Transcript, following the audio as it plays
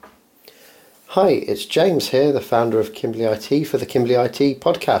Hi, it's James here, the founder of Kimberley IT for the Kimberley IT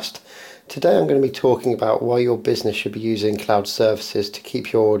podcast. Today I'm going to be talking about why your business should be using cloud services to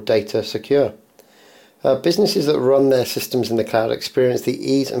keep your data secure. Businesses that run their systems in the cloud experience the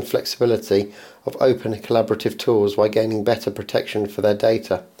ease and flexibility of open and collaborative tools while gaining better protection for their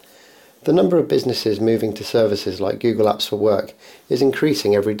data. The number of businesses moving to services like Google Apps for Work is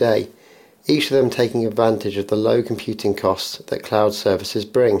increasing every day, each of them taking advantage of the low computing costs that cloud services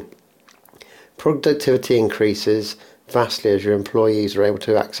bring. Productivity increases vastly as your employees are able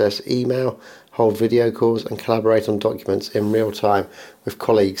to access email, hold video calls and collaborate on documents in real time with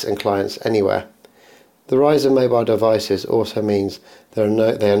colleagues and clients anywhere. The rise of mobile devices also means they are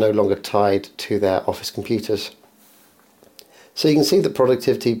no longer tied to their office computers. So you can see the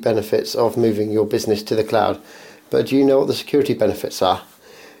productivity benefits of moving your business to the cloud, but do you know what the security benefits are?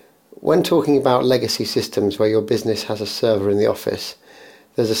 When talking about legacy systems where your business has a server in the office,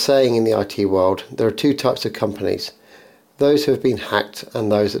 there's a saying in the IT world: there are two types of companies, those who have been hacked and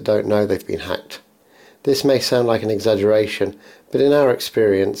those that don't know they've been hacked. This may sound like an exaggeration, but in our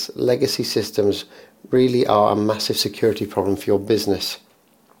experience, legacy systems really are a massive security problem for your business.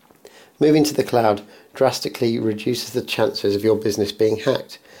 Moving to the cloud drastically reduces the chances of your business being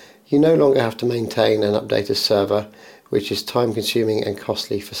hacked. You no longer have to maintain and update a server, which is time consuming and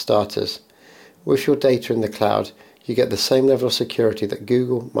costly for starters. With your data in the cloud, you get the same level of security that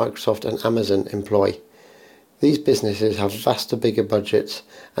Google, Microsoft and Amazon employ. These businesses have vastly bigger budgets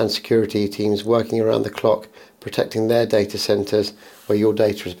and security teams working around the clock protecting their data centers where your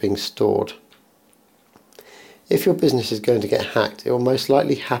data is being stored. If your business is going to get hacked, it will most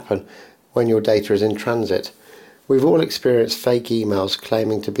likely happen when your data is in transit. We've all experienced fake emails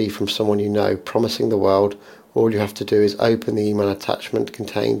claiming to be from someone you know, promising the world. All you have to do is open the email attachment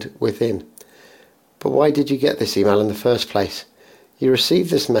contained within. But why did you get this email in the first place? You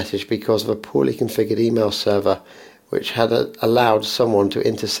received this message because of a poorly configured email server which had allowed someone to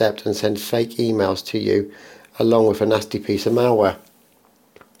intercept and send fake emails to you along with a nasty piece of malware.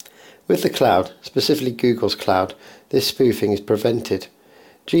 With the cloud, specifically Google's cloud, this spoofing is prevented.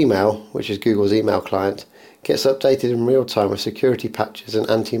 Gmail, which is Google's email client, gets updated in real time with security patches and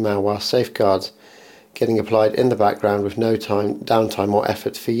anti-malware safeguards getting applied in the background with no downtime or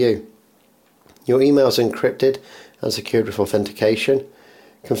effort for you. Your emails are encrypted and secured with authentication,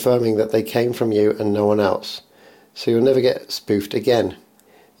 confirming that they came from you and no one else, so you'll never get spoofed again.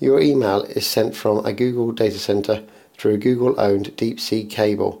 Your email is sent from a Google data center through a Google-owned deep-sea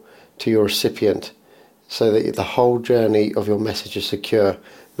cable to your recipient, so that the whole journey of your message is secure,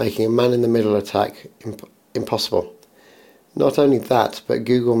 making a man-in-the-middle attack impossible. Not only that, but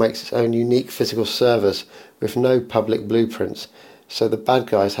Google makes its own unique physical servers with no public blueprints, so the bad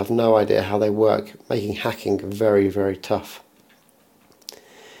guys have no idea how they work, making hacking very, very tough.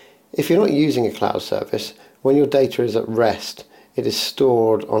 If you're not using a cloud service, when your data is at rest, it is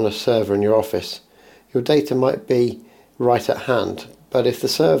stored on a server in your office. Your data might be right at hand, but if the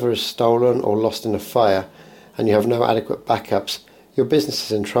server is stolen or lost in a fire and you have no adequate backups, your business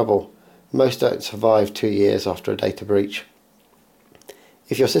is in trouble. Most don't survive 2 years after a data breach.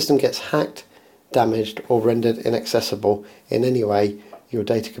 If your system gets hacked, damaged or rendered inaccessible in any way, your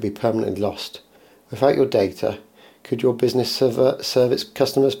data could be permanently lost. Without your data, could your business serve its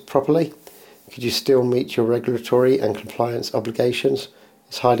customers properly? Could you still meet your regulatory and compliance obligations?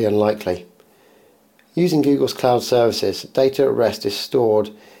 It's highly unlikely. Using Google's cloud services, data at rest is stored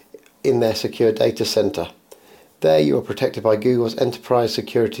in their secure data center. There you are protected by Google's enterprise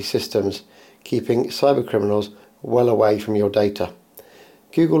security systems, keeping cybercriminals well away from your data.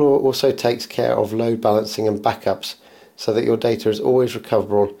 Google also takes care of load balancing and backups so that your data is always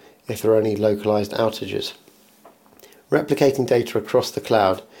recoverable if there are any localized outages. Replicating data across the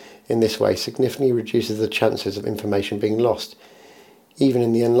cloud in this way significantly reduces the chances of information being lost, even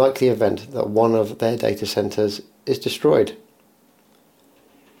in the unlikely event that one of their data centers is destroyed.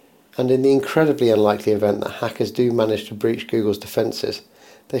 And in the incredibly unlikely event that hackers do manage to breach Google's defenses,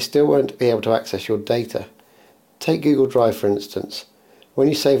 they still won't be able to access your data. Take Google Drive for instance. When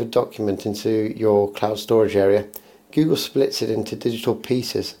you save a document into your cloud storage area, Google splits it into digital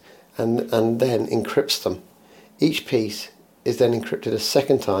pieces and then encrypts them. Each piece is then encrypted a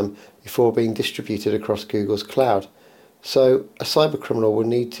second time before being distributed across Google's cloud. So a cybercriminal will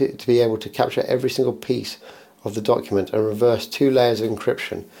need to be able to capture every single piece of the document and reverse 2 layers of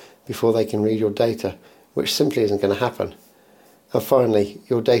encryption before they can read your data, which simply isn't going to happen. And finally,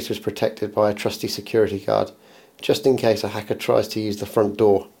 your data is protected by a trusty security guard, just in case a hacker tries to use the front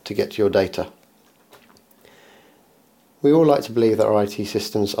door to get to your data. We all like to believe that our IT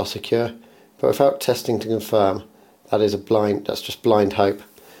systems are secure, but without testing to confirm, that's just blind hope.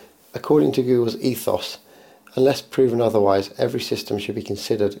 According to Google's ethos, unless proven otherwise, every system should be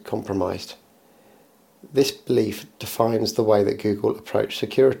considered compromised. This belief defines the way that Google approach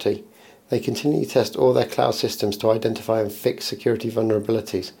security. They continually test all their cloud systems to identify and fix security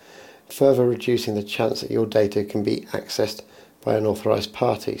vulnerabilities, further reducing the chance that your data can be accessed by unauthorized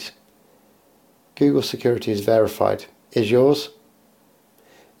parties. Google security is verified. Is yours?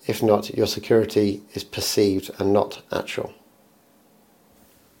 If not, your security is perceived and not actual.